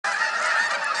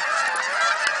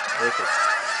Wicked.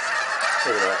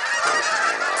 Look at that.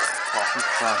 Oh, he's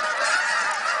fun.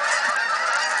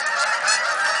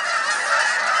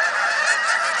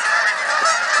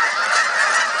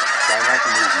 Try not to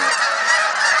move much.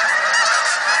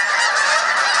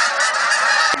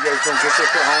 You guys don't get this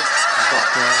at home?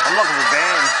 I'm looking for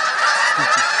bands.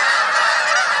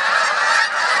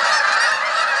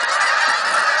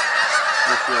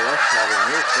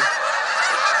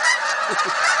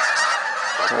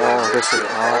 Oh, this is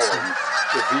awesome.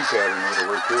 The V pattern would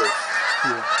work too.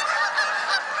 Yeah.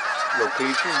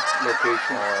 Location,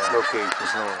 location,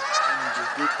 location. The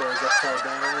decoys upside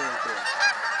down and everything.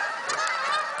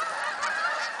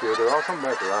 Yeah, they're all coming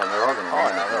back around. They're all going to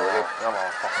land. They're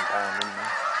all fucking pounding,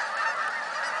 man.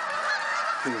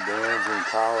 Two bands and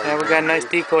collars. Yeah, we got a nice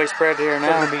decoy spread here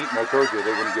now. I told you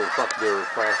they wouldn't give a fuck. They were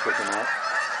plastic and that.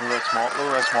 Look at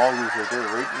that small goose right there,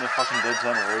 right in the fucking dead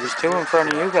center, right? There's two in front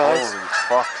of you guys. Holy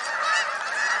fuck.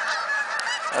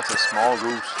 That's a small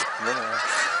goose. Look at that.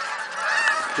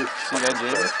 See that,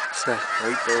 Jamie? Sec.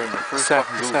 Right there in the first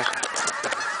fucking goose.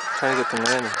 Trying to get them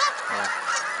landing.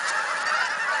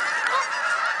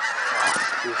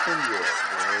 Fish and joy,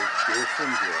 boys. Fish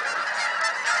and joy.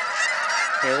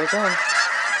 Here they go.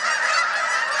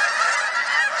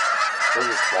 They'll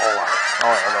just fall out. Oh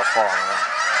yeah, they'll fall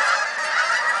out.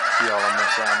 See all them went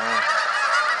down there.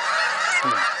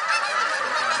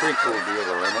 Pretty cool deal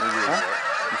though, isn't it? Huh?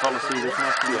 You fellas see this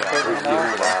next year? Yeah, we do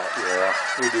a lot. Yeah,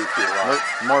 we do see a lot. Look,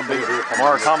 more big,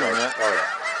 more coming, yeah. Oh yeah.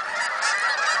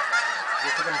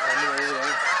 Look at them coming over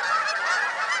there.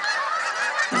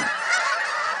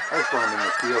 I just run them in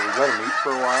the field. We let them eat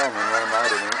for a while and then run them out.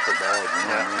 It ain't so bad, you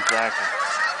know what I mean? Exactly.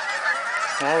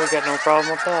 Yeah, we got no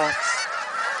problem with that.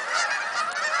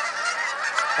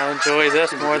 I enjoy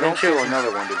this more than kill shooting. another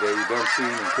one today. You done seen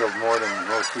and killed more than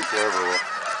most people ever will.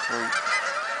 Right.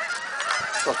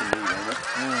 Fucking neat, ain't it?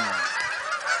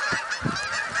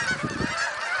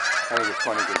 I think it's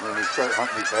funny because when we start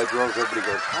hunting these hedgerows, everybody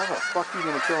goes, how the fuck are you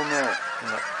going to kill them there? I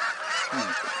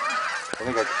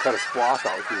think I could cut a swath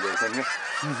out through there, couldn't you?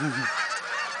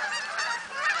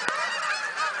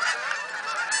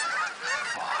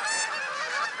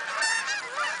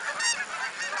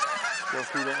 Go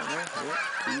through that one there? Yeah.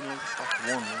 Two,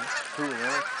 fucking one there. Two of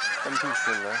there. Them two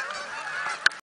still there.